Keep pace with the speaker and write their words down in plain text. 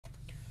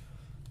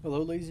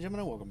Hello ladies and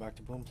gentlemen, welcome back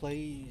to Boom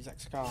Plays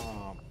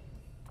XCOM.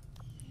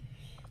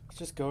 It's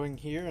just going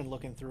here and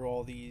looking through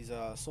all these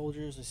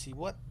soldiers to see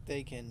what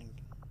they can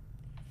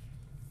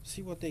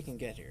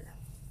get here.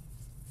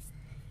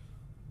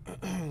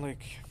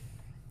 Like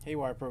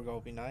Haywire Protocol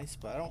would be nice,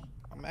 but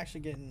I'm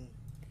actually getting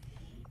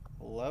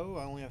low.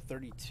 I only have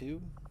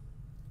 32.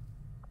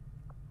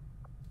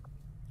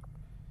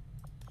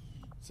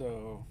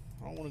 So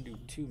I don't want to do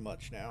too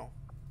much now.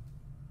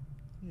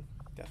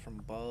 Death from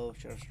above,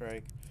 Shadow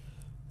Strike.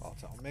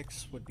 Volatile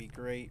Mix would be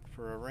great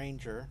for a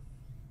ranger.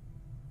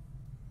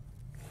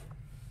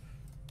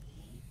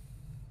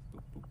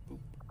 Boop, boop, boop.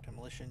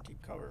 Demolition, deep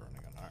cover.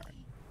 Alright.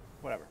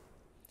 Whatever.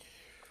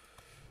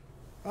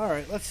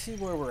 Alright, let's see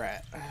where we're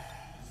at.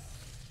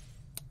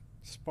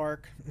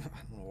 Spark. I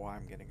don't know why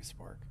I'm getting a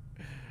spark.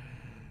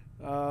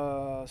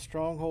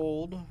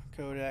 Stronghold,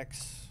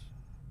 Codex,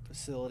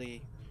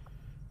 Facility.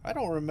 I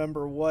don't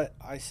remember what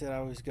I said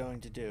I was going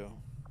to do.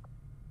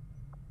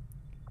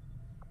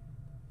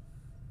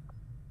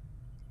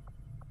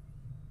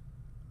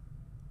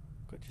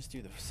 Could just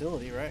do the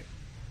facility, right?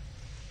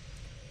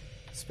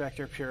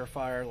 Spectre,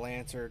 Purifier,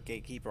 Lancer,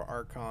 Gatekeeper,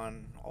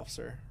 Archon,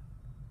 Officer.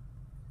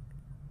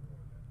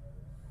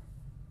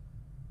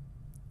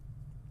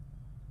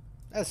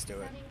 Let's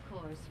do it.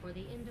 Course for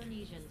the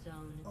Indonesian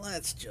zone.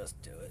 Let's just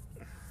do it.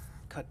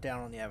 Cut down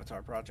on the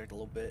Avatar project a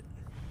little bit.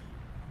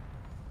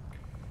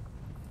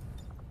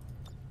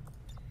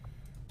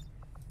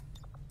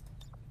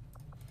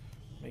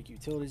 Make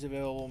utilities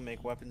available,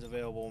 make weapons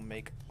available,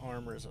 make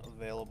armors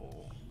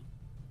available.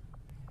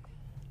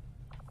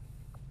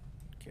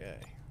 Okay.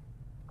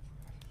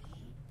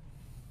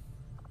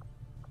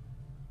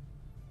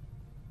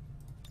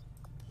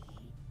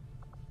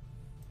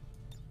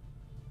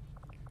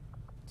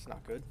 It's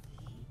not good.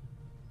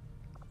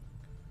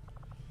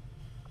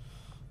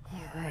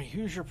 Alright,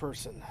 who's your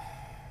person?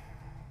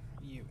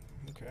 You.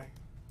 Okay.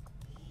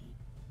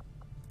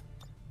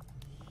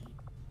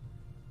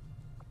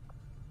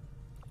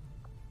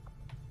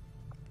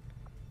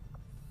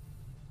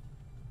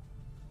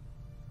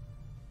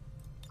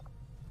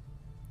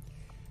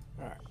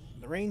 Alright.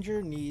 The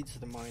ranger needs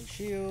the mind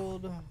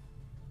shield.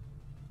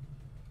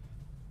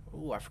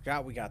 Oh, I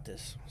forgot we got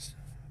this.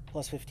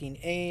 Plus 15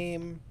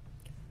 aim.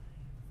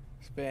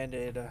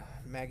 Expanded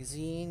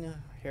magazine,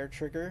 hair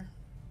trigger,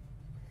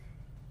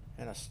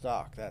 and a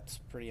stock. That's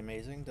pretty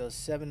amazing. Does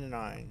 7 to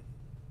 9,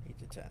 8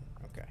 to 10.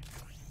 Okay.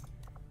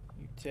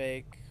 You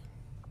take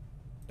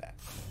that.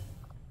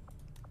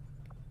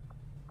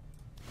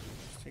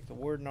 Just take the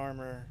warden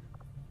armor.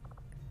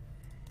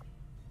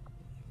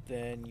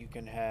 Then you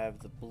can have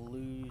the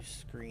blue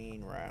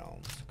screen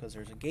rounds because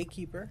there's a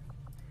gatekeeper.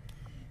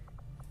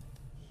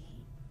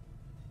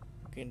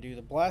 You can do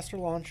the blaster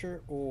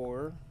launcher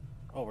or...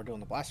 Oh, we're doing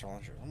the blaster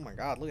launcher. Oh my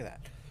god, look at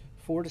that.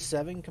 4 to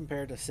 7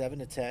 compared to 7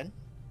 to 10.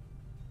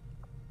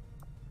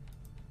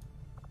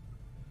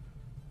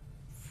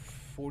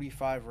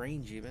 45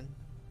 range even.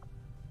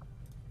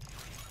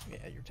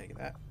 Yeah, you're taking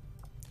that.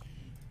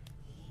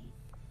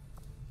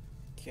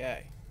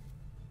 Okay.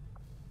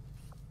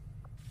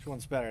 Which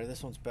one's better?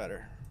 This one's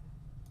better.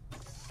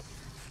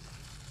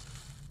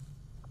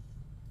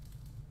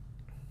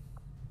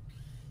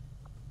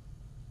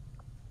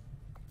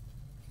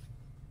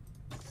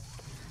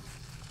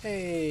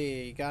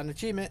 Hey, got an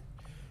achievement.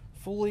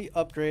 Fully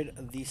upgrade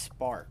the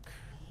Spark.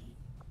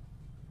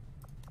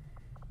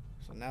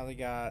 So now they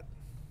got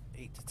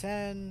 8 to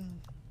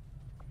 10.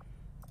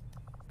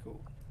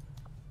 Cool.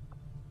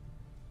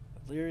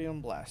 Delirium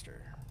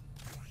Blaster.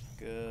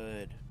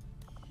 Good.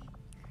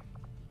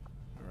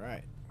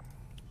 Alright.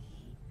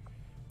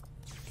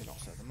 Can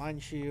also have the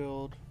Mind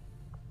Shield.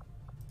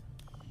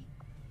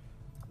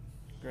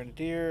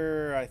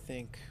 Grenadier, I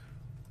think.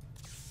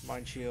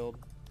 Mind Shield.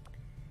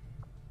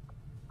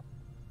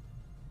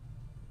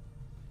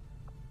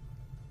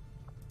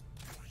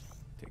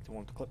 Take the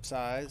one with the clip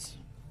size.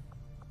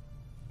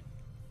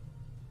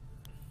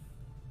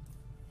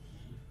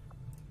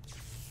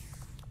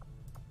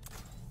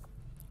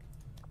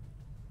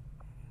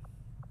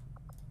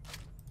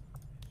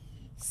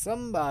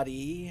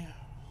 Somebody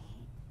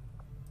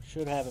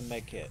should have a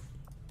med kit.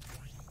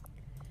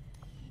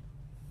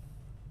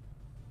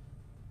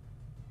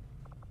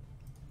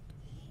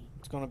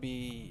 It's gonna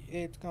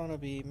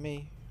be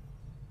me.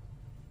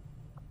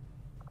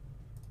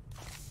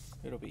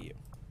 It'll be you.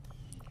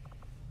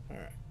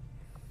 Alright.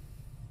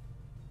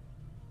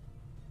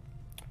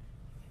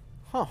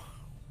 Huh.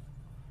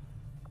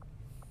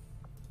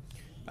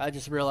 I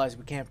just realized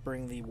we can't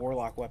bring the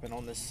warlock weapon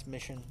on this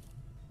mission.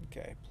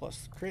 Okay,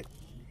 plus crit.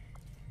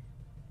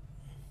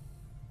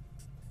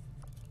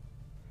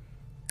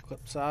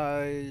 Clip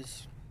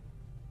size.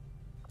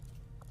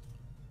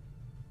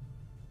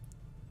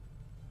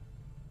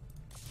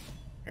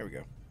 There we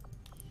go.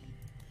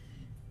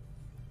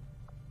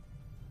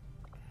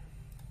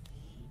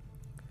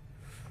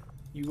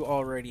 You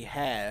already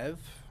have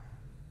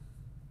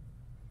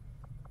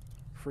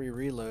free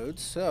reloads,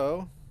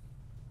 so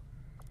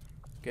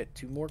get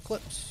 2 more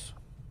clips.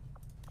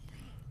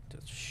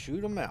 Just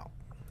shoot them out.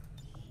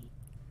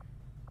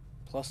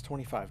 Plus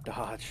 25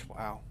 dodge.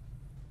 Wow.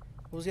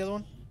 What was the other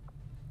one?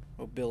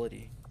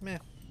 Mobility. Meh.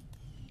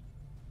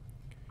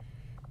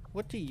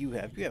 What do you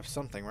have? You have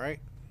something, right?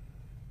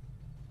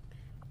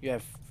 You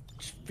have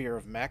fear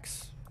of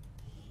mechs?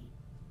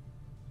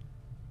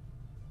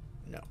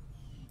 No.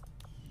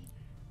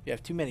 You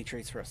have too many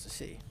traits for us to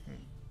see.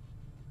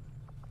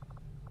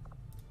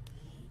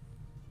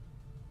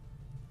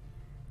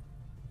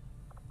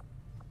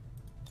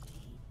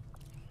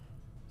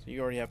 So you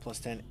already have plus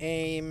 10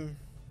 aim.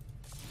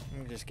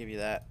 Let me just give you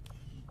that.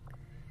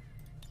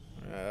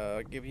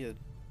 Give you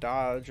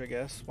dodge, I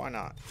guess. Why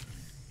not?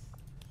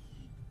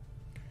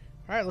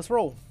 Alright, let's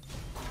roll.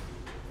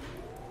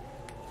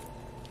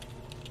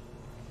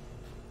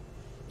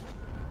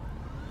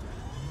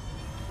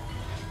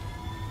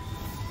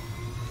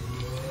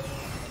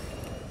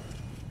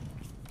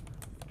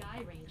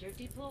 Sky Ranger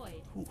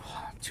deployed. Ooh,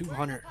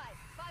 200.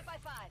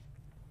 5x5.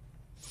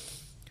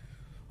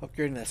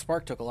 Upgrading that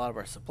spark took a lot of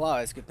our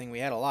supplies. Good thing we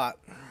had a lot.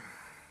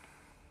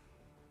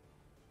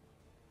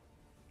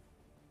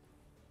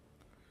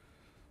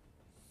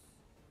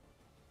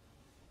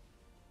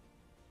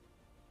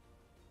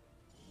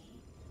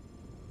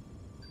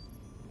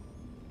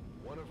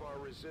 One of our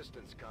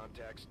resistance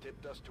contacts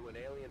tipped us to an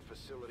alien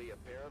facility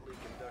apparently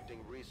conducting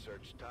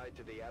research tied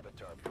to the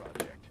Avatar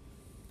project.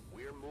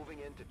 We're moving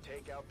in to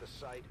take out the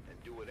site and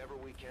do whatever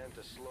we can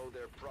to slow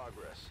their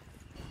progress.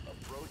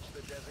 Approach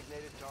the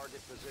designated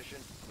target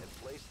position and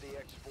place the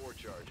X4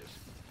 charges.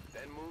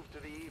 Then move to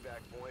the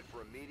evac point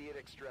for immediate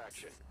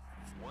extraction.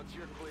 Once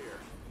you're clear,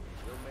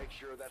 we'll make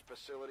sure that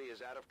facility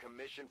is out of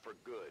commission for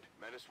good.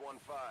 Menace 1-5.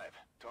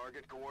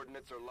 Target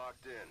coordinates are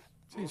locked in.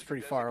 Seems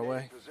pretty far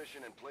away.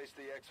 Position and place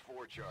the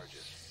X4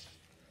 charges.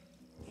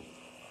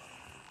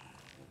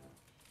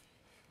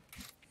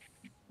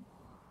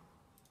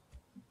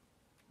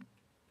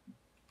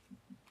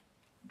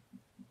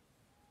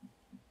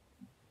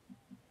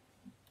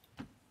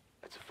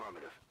 That's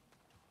affirmative.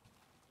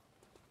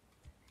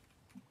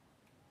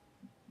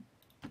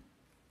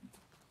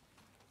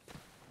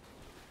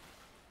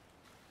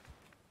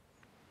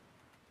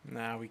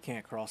 Nah, we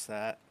can't cross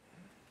that.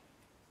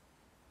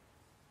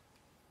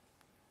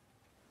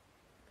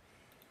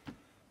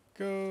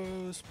 Go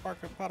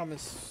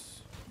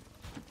Sparkopotamus.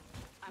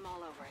 I'm all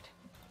over it.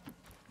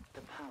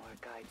 The power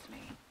guides me.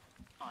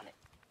 On it.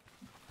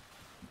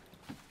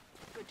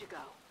 Good to go.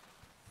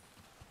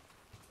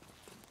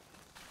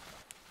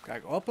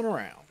 Gotta go up and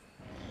around.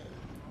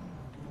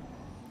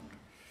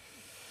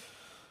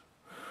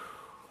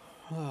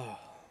 Oh.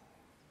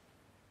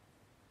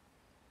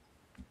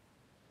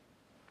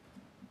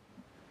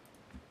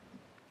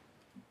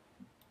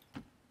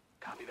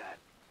 Copy that.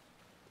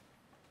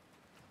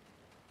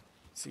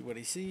 See what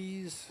he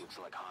sees. Looks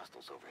like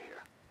hostiles over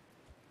here.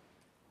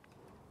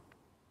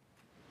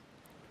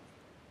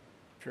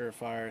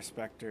 Purifier,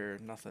 Spectre,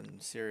 nothing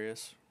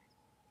serious.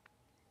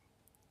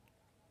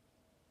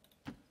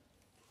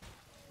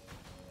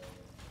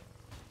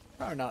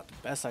 Probably not the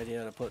best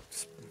idea to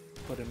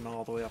put him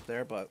all the way up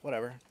there, but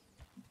whatever.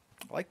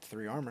 I like the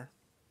 3 armor.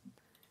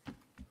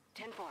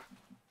 10-4.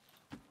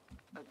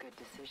 A good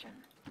decision.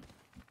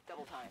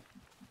 Double time.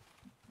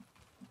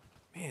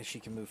 Man, she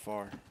can move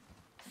far.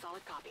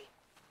 Solid copy.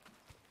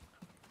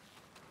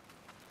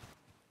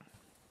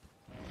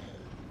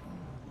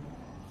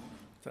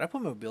 Did I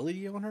put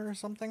mobility on her or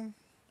something?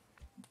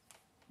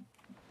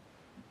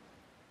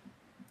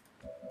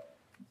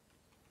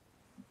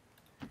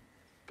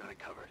 Got it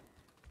covered.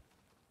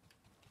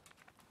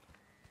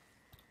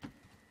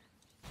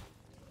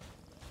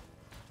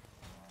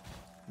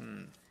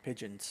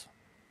 Pigeons.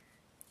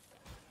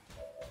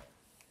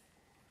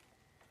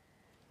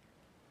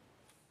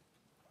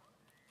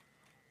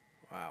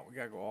 Wow, we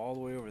gotta go all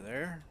the way over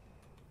there?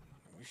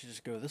 We should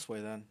just go this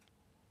way then.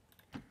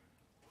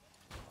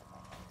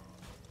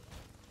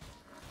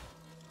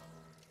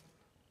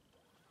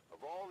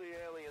 Of all the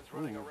aliens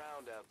running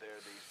around out there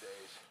these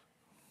days,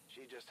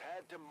 she just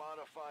had to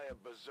modify a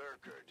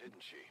berserker,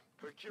 didn't she?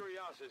 Her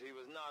curiosity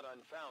was not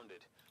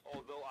unfounded,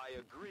 although I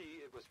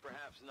agree it was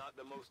perhaps not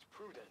the most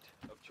prudent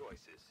of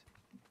choices.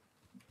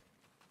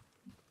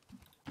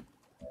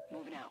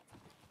 Moving out.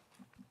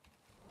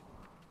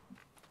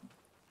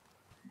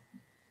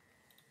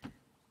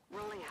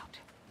 Rolling out.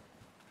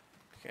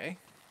 Okay.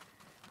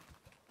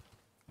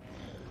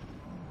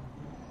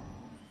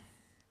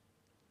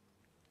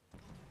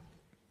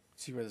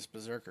 See where this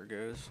berserker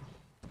goes.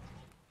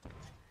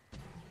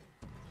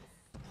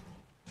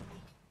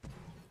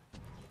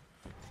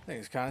 I think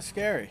it's kind of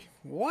scary.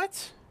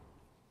 What?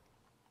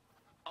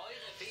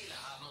 Eure Fehler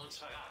haben uns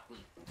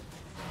verraten.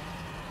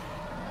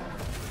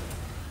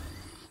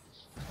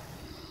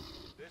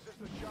 This is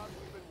the shot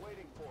we've been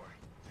waiting for.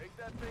 Take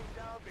that thing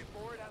down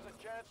before it has a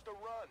chance to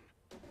run.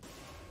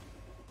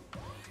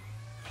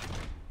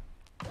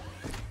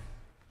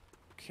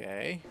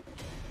 Okay.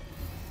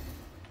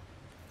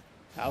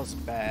 That was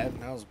bad.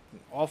 That was an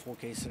awful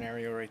case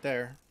scenario right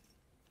there.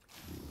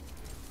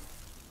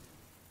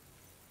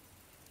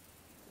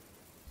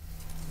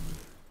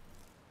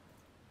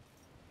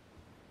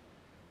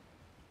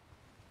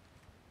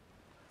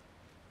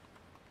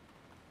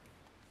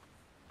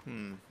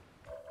 Hmm.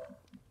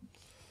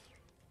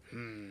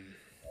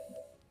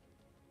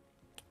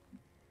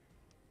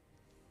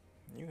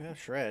 You have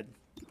shred.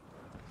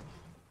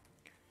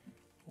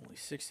 Only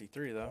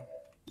 63 though.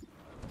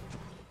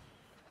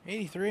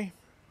 83.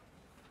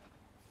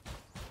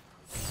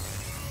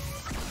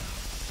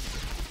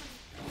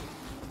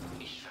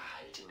 Ich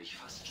verhalte mich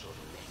fast schon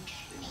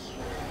menschlich.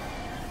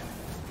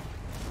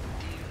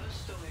 Die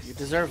Rüstung ist You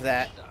deserve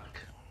that.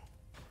 stark.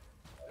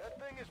 That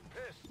thing is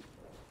pissed.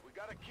 We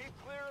gotta keep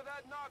clear of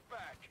that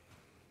knockback.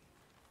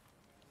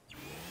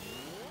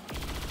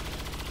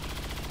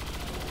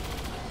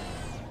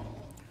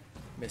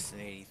 Missing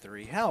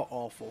 83. How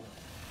awful.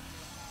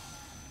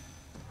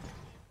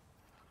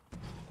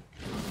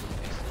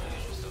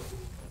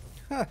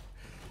 Huh.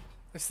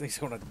 This thing's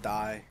gonna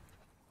die.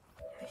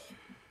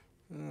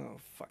 Oh,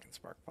 fucking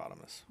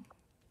Sparkpotamus.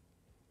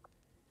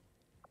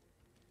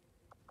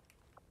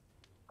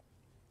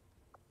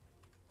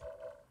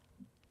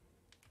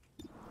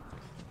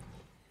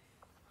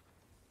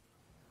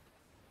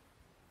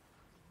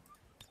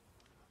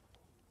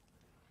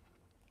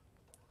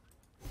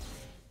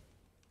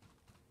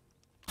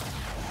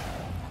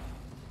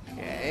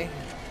 Okay.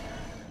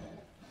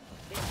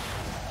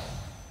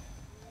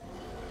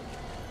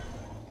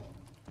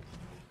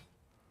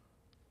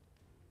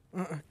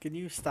 Can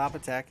you stop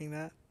attacking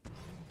that?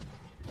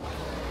 That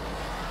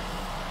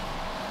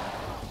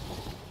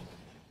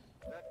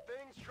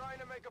thing's trying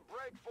to make a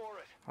break for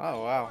it.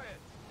 Oh, wow. Quiet.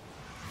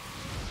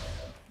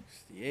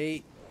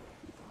 68.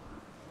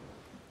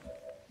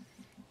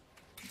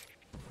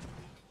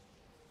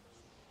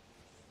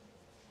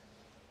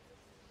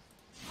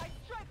 I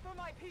strike for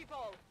my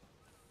people.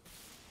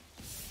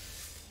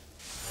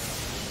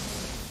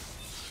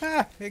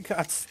 Ha! It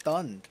got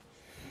stunned.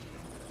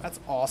 That's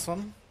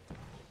awesome.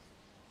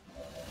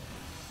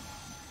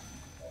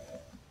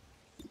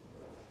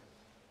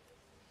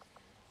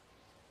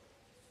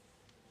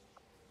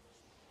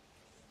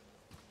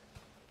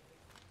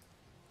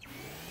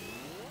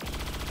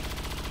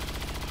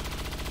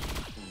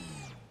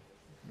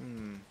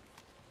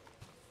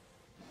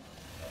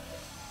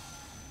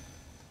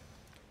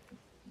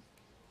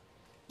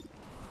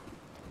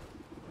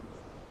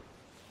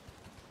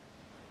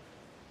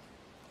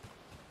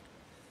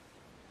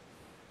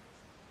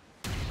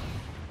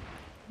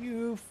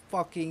 You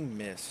fucking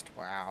missed.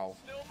 Wow.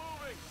 Still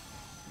moving.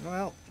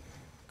 Well,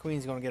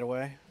 Queen's gonna get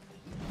away.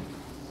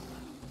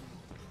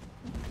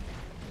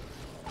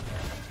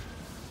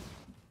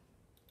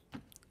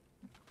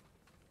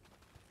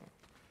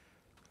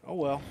 Oh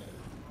well.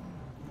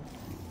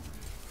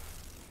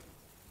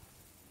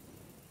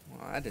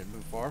 Well, I didn't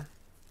move far.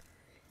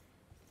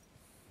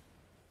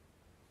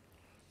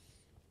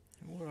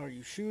 What are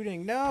you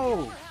shooting?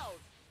 No!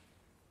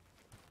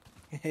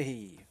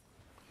 Hey.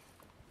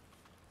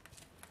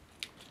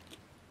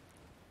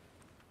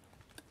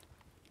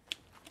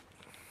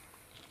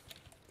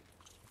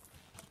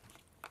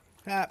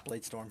 Ah,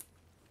 Blade Storm.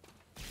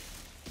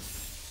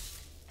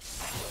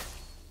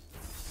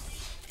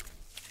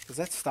 Does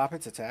that stop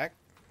its attack?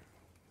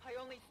 I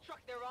only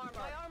struck their armor.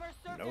 My armor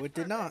served No, its it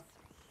did not.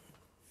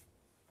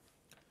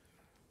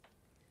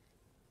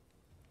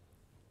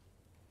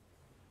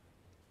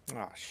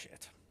 Ah,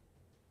 shit.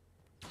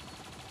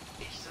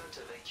 Ich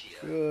sollte weg hier.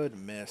 Good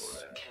miss.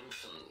 Oder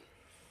kämpfen.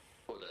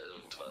 Oder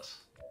irgendwas.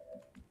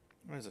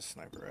 Where's the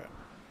sniper at?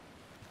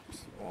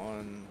 Just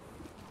one.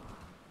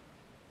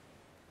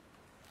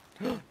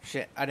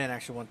 Shit, I didn't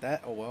actually want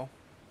that. Oh well.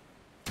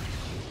 It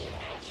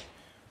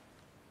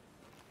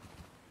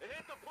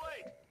hit the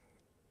plate.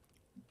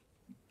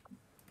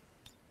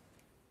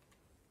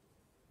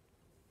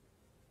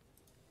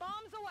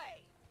 Bombs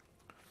away.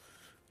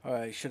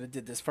 I should have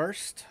did this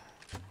first.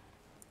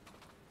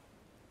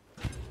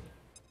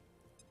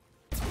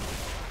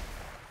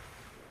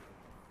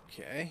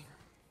 Okay.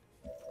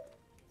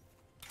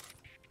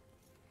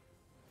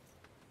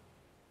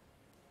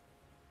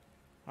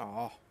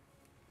 Oh.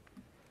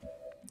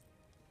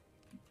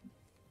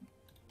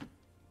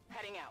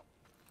 Heading out.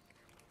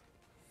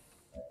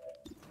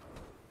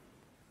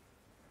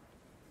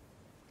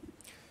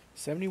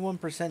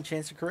 71%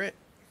 chance to crit.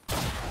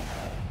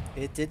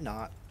 It did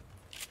not.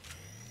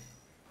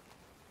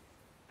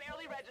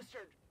 Barely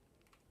registered.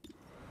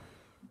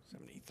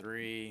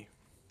 73.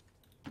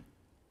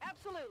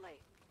 Absolutely.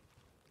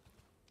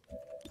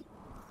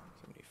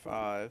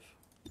 75.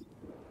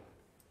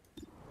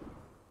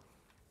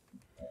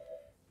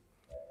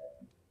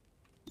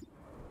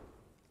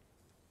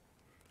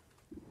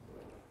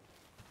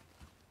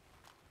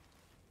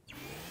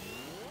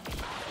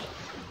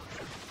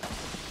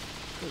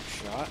 Good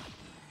shot.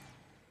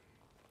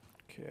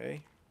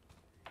 Okay.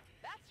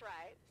 That's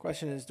right.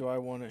 Question is, do I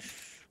want to?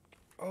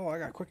 Oh, I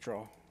got quick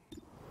draw.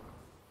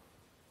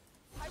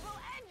 I will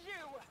end you.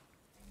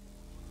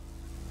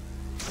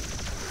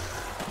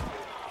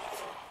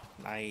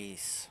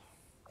 Nice.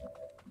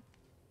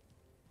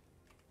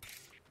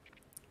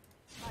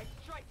 My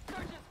strike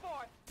surges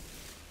forth.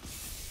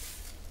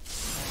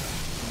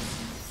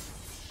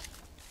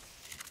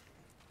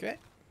 Okay.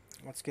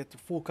 Let's get the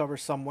full cover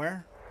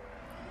somewhere.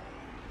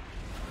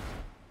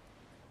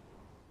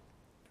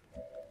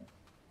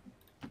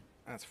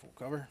 That's full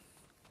cover.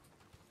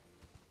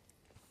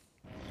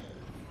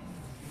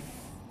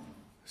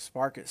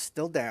 Spark is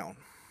still down.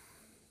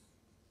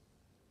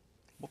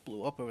 What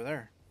blew up over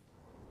there?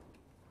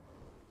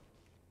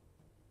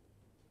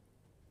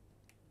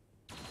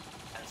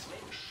 Als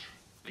Mensch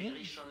wäre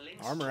ich schon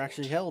längst Armor tot.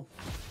 actually held.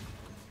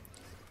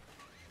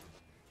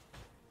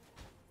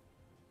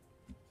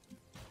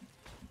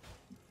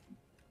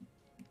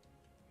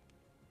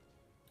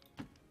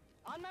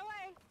 On my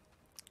way.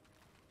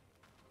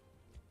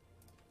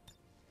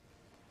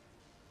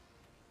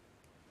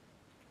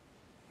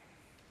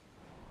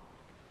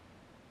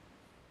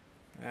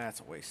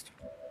 That's a waste.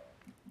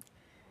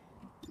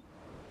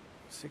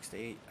 6 to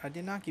 8. I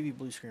did not give you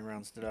blue screen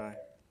rounds, did I?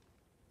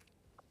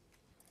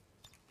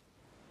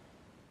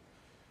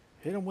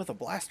 Hit him with a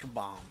blaster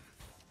bomb.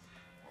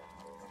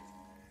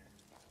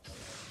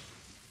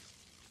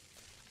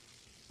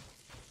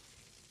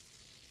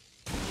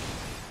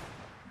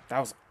 That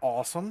was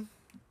awesome.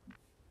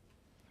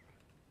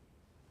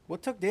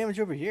 What took damage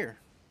over here?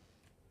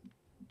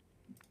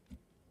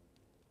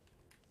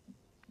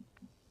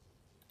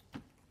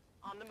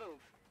 On the move.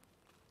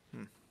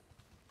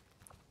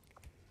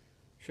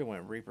 Should have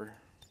went Reaper.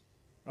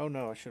 Oh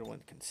no, I should have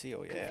went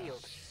Conceal, yeah.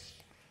 Concealed.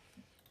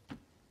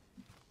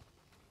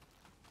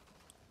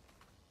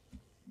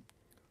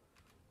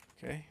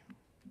 Okay.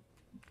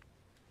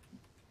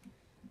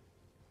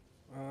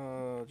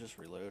 Just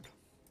reload.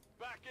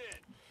 Back in.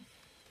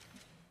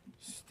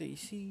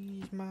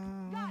 Stacy's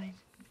mom. Got it.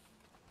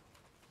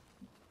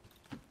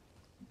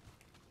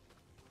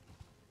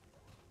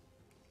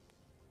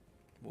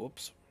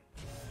 Whoops.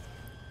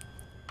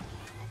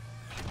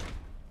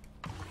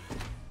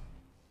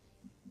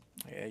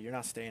 Yeah, you're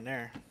not staying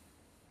there.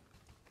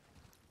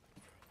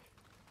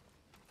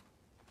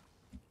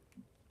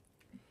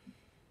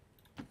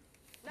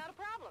 Not a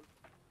problem.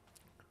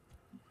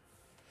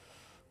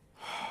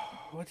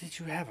 What did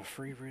you have? A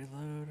free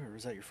reload? Or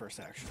was that your first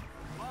action?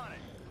 On it.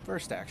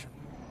 First action.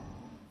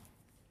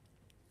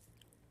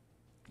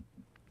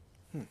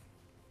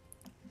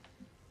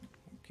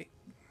 Okay.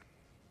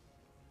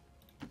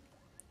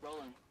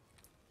 Rolling.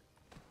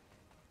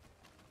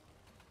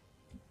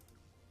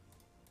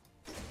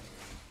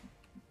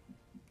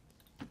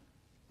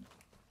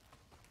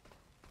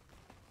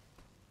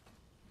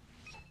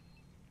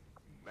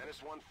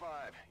 Menace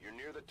 1-5, you're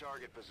near the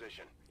target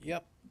position.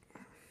 Yep.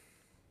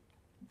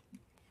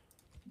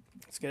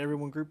 Let's get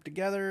everyone grouped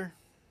together.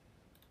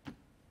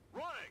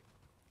 Running.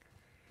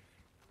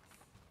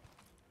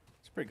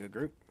 It's a pretty good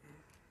group.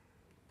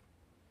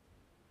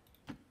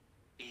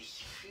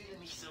 Ich fühle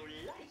mich so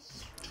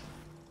leicht.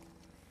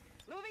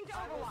 Moving to Overwatch.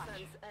 I will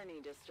sense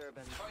any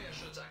disturbance.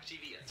 Feuerschutz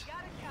aktiviert.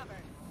 Got it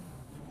covered.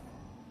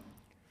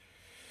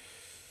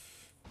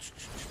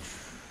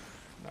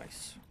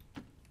 Nice.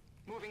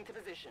 Moving to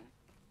position.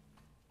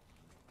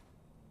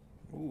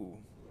 Ooh.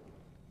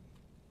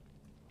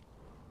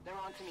 They're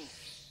on to me.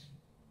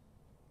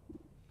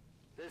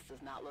 This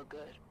does not look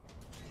good.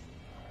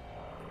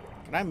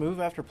 Can I move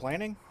after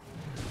planning?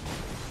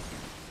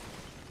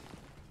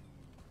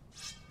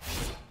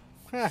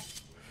 Huh.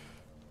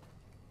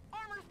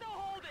 Armor still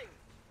holding.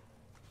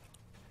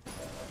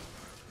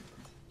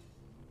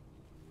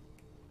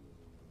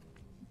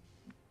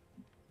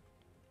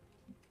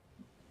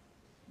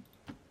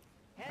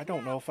 I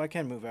don't know if I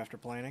can move after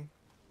planning.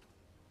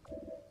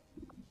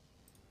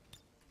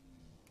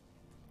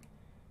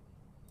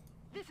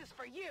 This is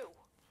for you.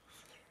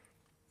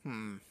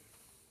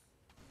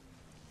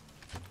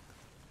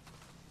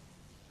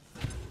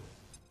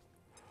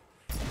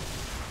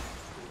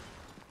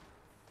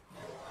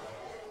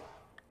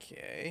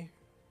 Okay.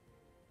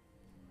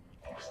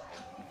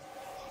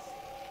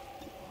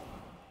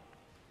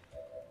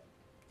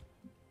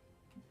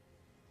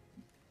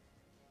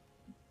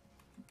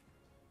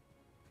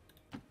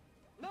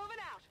 Moving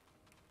out.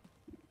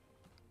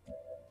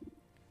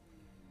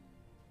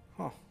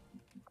 Huh.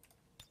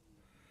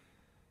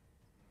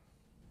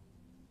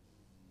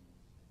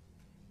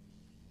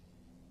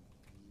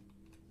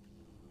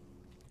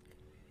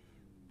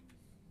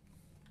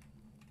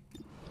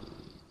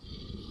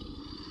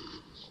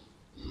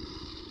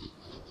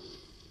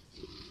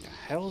 The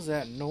hell's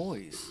that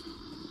noise?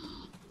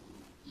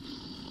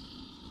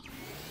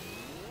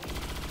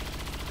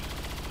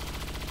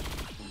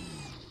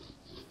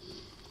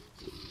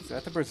 Is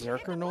that the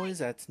berserker noise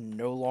that's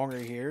no longer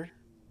here?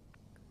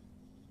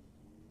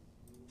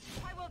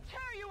 I will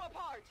tear you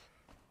apart.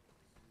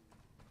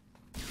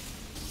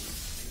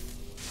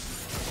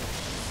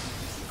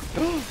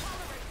 Tolerance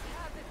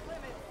has its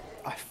limits.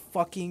 I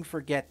fucking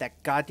forget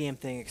that goddamn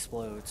thing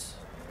explodes.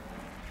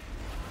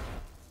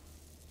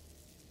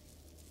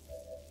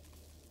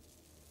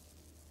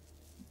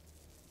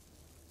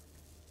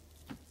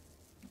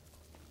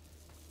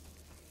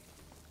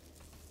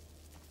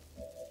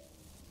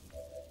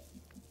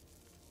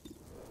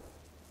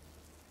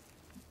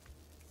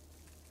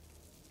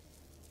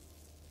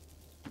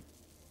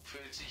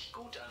 Fühlt sich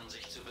gut an,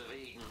 sich zu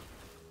bewegen.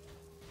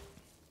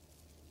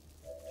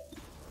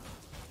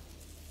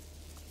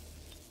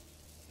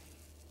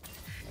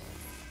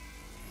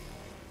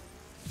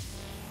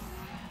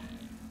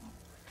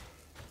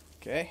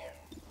 Okay.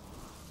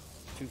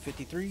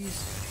 253s.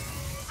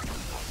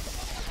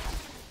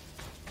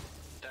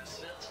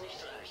 Das wird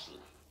nicht reichen.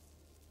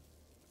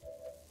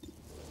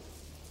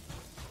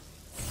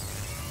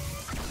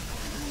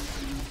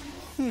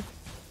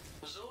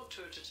 So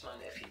tötet man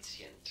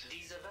effizient.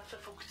 Diese Waffe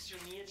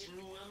funktioniert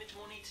nur mit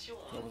Munition.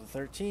 Go with a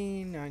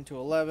 13, 9 to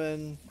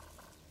 11.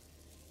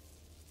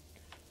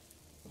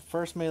 The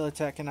first melee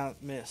attack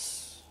cannot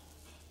miss.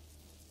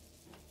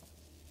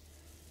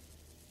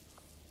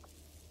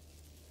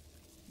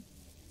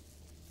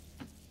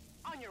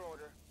 On your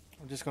order.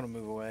 I'm just gonna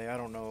move away. I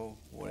don't know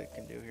what it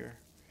can do here.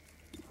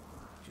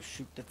 Just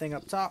shoot the thing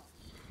up top.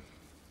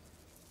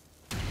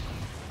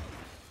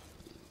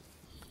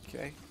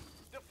 Okay.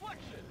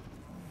 Deflection!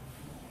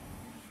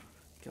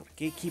 Killed a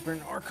Gatekeeper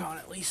and Archon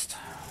at least.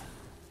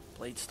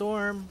 Blade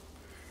Storm.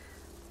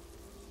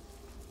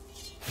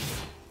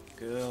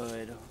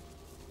 Good.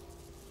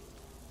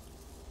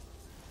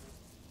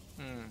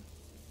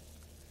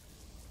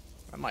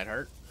 That might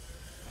hurt.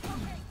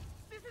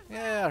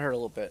 Yeah, it hurt a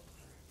little bit.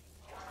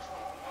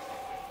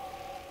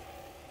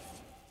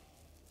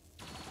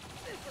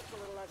 This looks a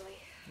little ugly.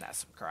 That's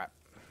some crap.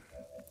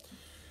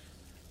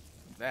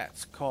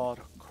 That's called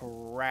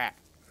crap.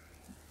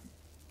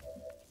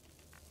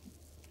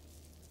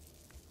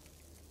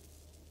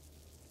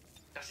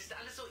 Das ist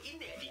alles so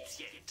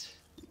ineffizient.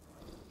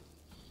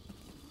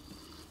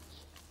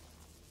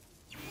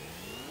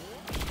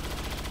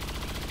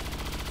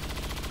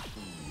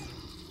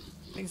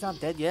 Thing's not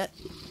dead yet.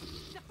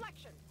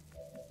 Deflection.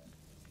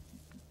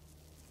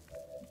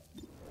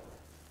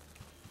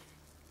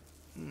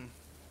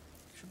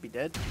 Should be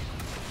dead.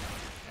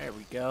 There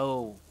we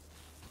go.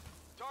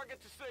 Target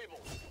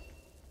disabled.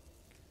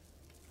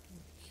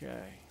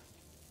 Okay.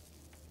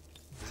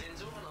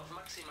 Sensoren auf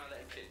maximale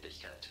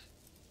Empfindlichkeit.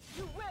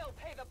 You will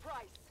pay the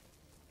price.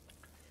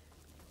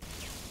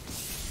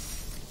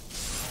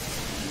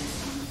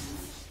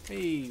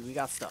 Hey, we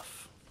got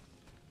stuff.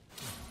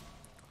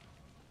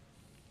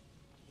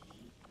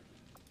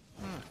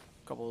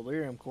 Couple of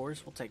lyrium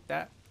cores, we'll take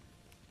that.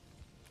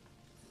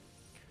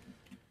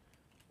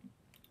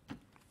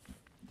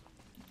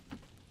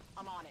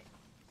 I'm on it.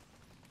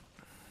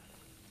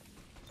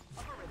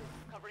 Affirmative.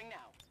 Covering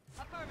now.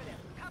 Affirmative.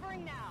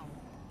 Covering now.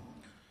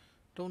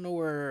 Don't know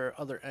where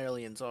other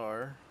aliens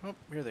are. Oh,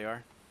 here they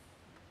are.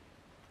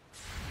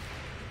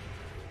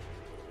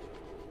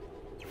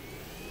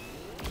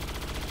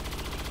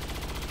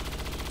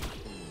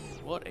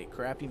 What a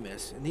crappy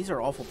miss. And these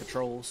are awful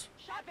patrols.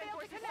 Shot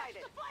failed to connect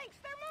the flanks.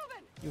 They're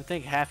moving. You would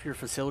think half your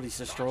facility's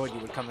destroyed, you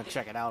would come and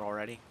check it out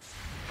already.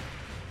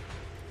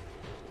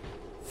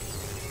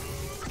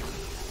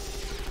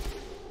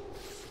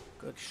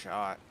 Good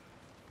shot.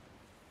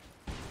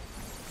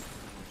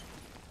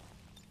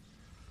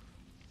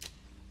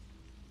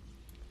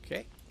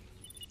 Okay.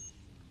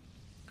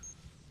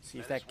 See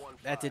if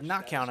that did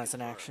not count as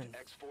an action.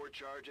 X4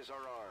 charges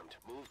are armed.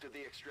 Move to the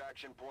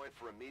extraction point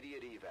for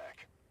immediate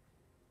evac.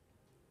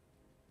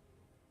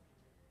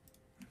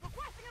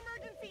 Requesting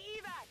emergency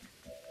evac.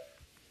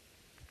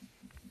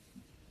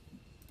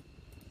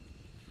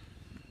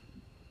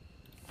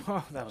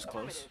 Oh, that was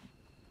close.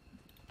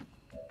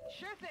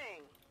 Sure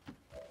thing.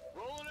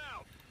 Rolling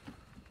out.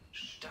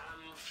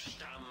 Stampf,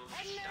 stampf,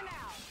 Heading there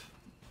now. stampf.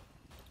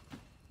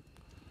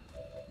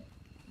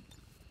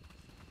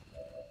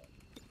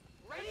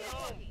 Ready to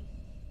boogie.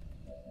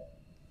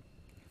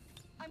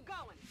 I'm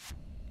going.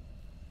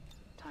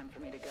 Time for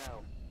me to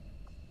go.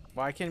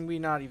 Why can we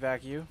not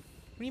evac you?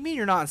 What do you mean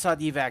you're not inside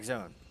the evac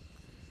zone?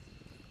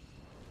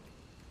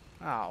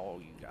 Oh,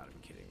 you gotta be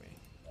kidding me.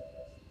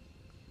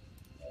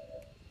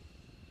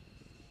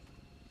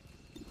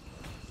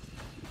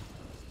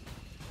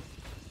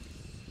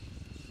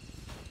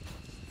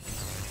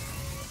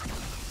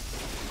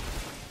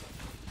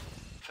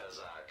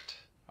 Versagt.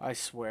 I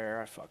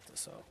swear I fucked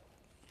this up.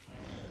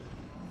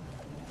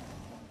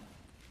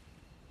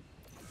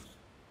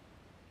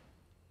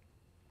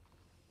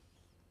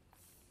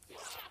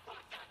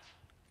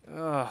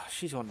 Ugh,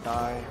 she's gonna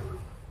die.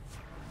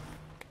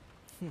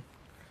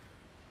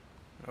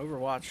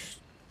 Overwatch.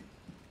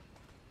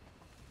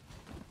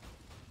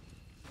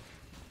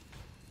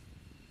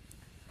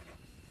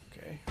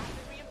 Okay.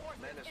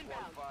 Reinforcements Menace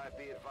inbound. 1-5,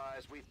 be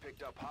advised, we've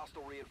picked up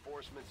hostile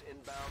reinforcements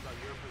inbound on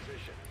your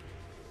position.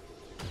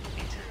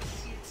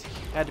 Interessiert sich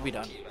Had to be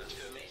done. jemand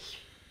für mich?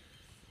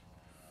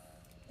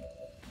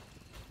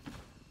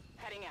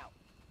 Heading out.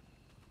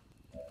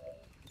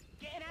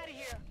 Getting out of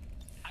here.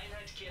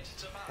 Einheit kehrt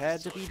zur Basis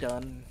Had to be zurück.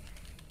 done.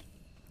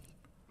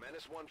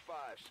 Menace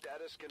 1-5,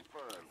 status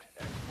confirmed.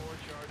 X4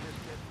 charges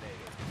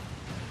detonated.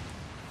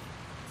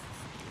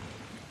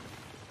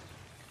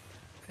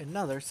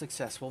 Another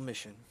successful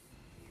mission.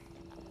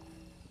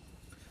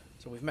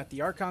 So we've met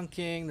the Archon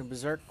King, the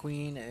Berserk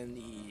Queen, and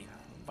the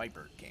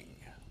Viper King.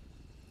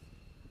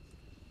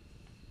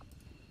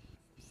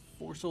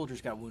 4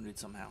 soldiers got wounded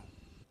somehow.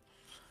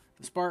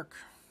 The Spark,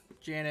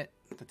 Janet,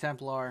 the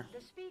Templar,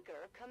 The speaker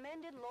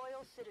commended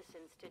loyal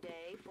citizens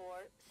today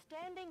for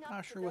standing up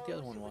Not to sure what the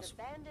other those one who would was.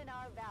 abandon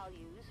our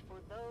values for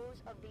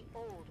those of the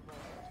old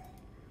world.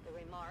 The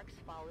remarks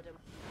followed a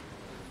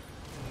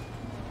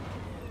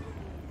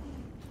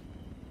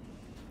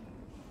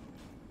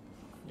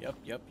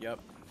Yep.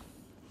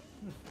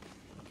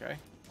 Okay.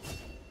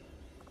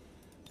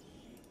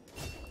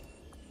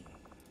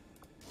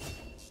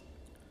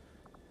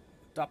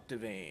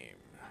 Adoptive aim.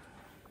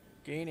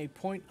 Gain a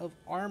point of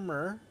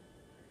armor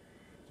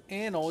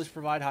and always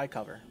provide high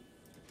cover.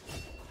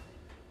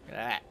 Look at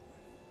that.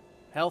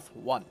 Health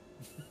 1.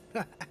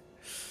 That's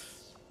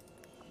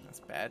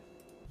bad.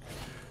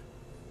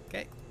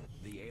 Okay.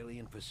 The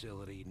alien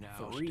facility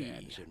now 3.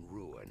 stands in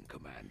ruin,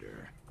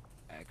 Commander.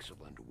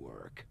 Excellent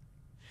work.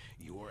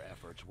 Your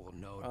efforts will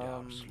no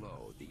doubt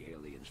slow the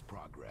aliens'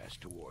 progress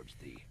towards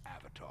the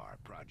Avatar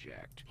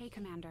project. Hey,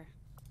 Commander.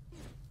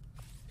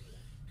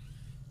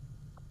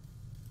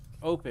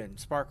 Open.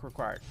 Spark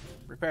required.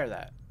 Repair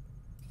that.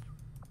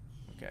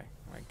 Okay.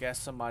 I guess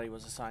somebody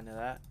was assigned to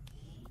that.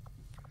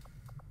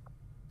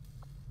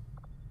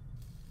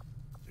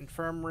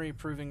 Infirmary,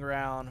 proving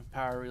ground,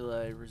 power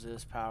relay,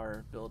 resist,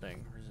 power,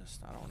 building,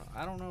 resist. I don't know.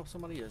 I don't know if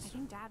somebody is. I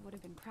think Dad would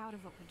have been proud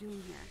of what we're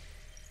doing here.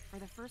 For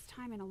the first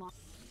time in a long...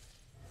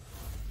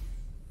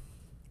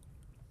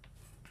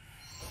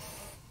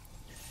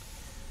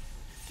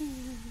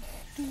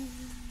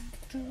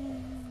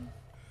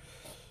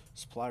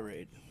 Supply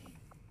raid.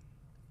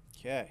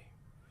 Okay.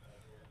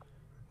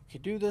 We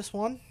could do this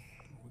one.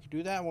 We could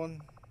do that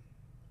one.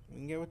 We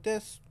can get with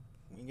this.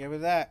 We can get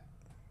with that.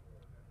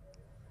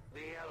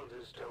 The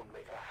elders don't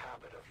make a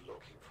habit of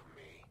looking for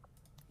me.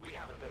 We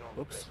haven't been on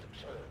Whoops. the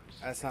best of terms.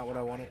 That's not what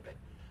I wanted. I've been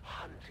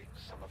hunting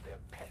some of their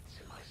pets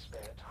in my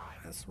spare time.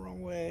 That's the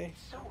wrong way.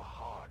 It's so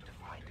hard to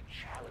find a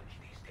challenge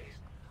these days.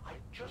 I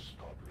just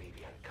thought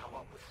maybe I'd come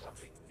up with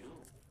something new.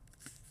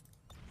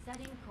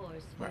 Setting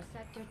course for Right.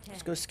 Sector 10.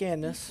 Let's go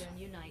scan this. Eastern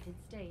United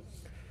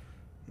States.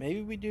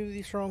 Maybe we do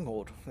the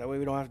stronghold. That way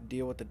we don't have to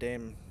deal with the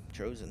damn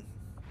chosen.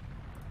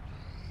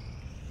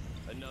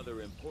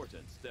 Another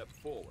important step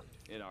forward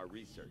in our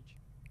research.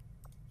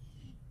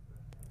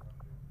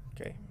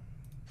 Okay.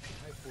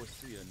 I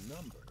foresee a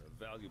number of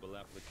valuable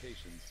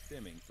applications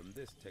stemming from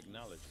this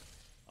technology.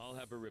 I'll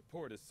have a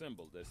report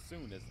assembled as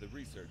soon as the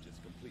research is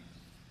complete.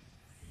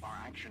 Our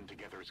action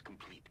together is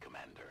complete,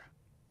 Commander.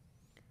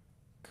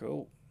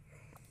 Cool.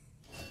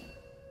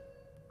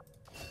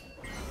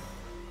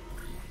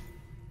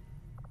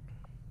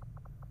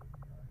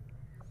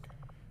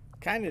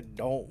 Kind of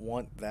don't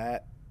want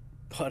that,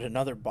 but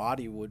another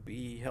body would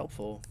be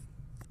helpful.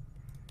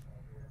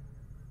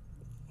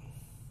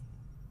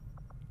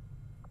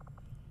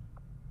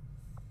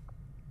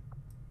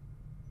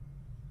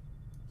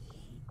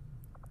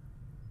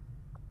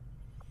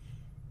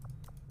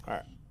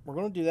 Alright, we're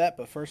going to do that,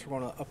 but first we're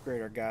going to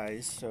upgrade our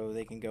guys so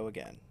they can go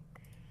again.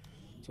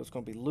 So it's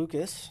going to be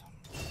Lucas.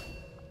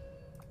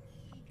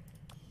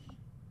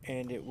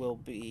 And it will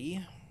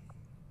be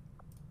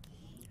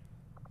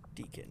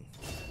Deacon.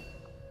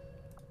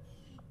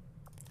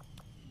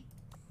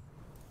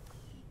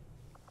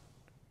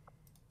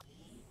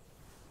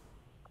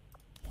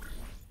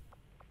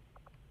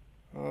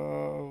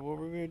 What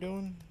were we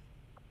doing?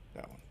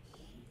 That one.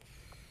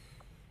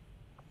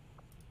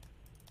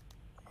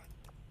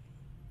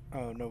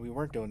 Oh, no, we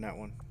weren't doing that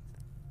one.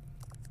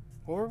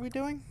 What were we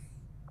doing?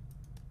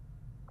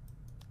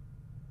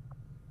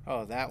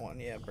 Oh, that one.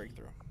 Yeah,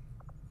 breakthrough.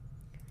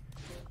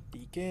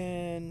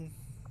 Deacon.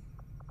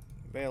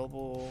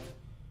 Available.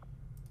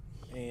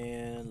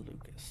 And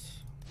Lucas.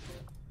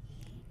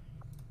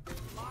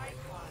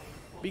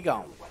 Be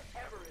gone.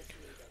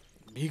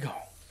 Be gone.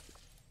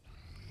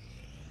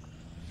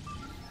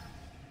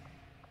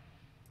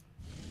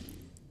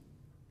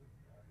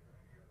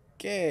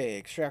 Okay,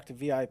 extract a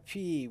VIP.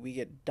 We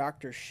get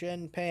Dr.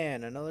 Shen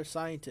Pan, another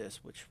scientist,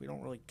 which we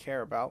don't really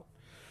care about.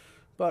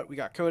 But we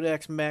got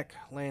Codex, Mech,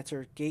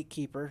 Lancer,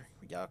 Gatekeeper,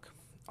 Yuck,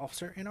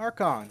 Officer, and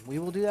Archon. We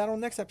will do that on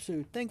the next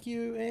episode. Thank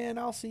you, and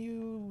I'll see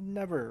you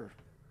never.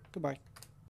 Goodbye.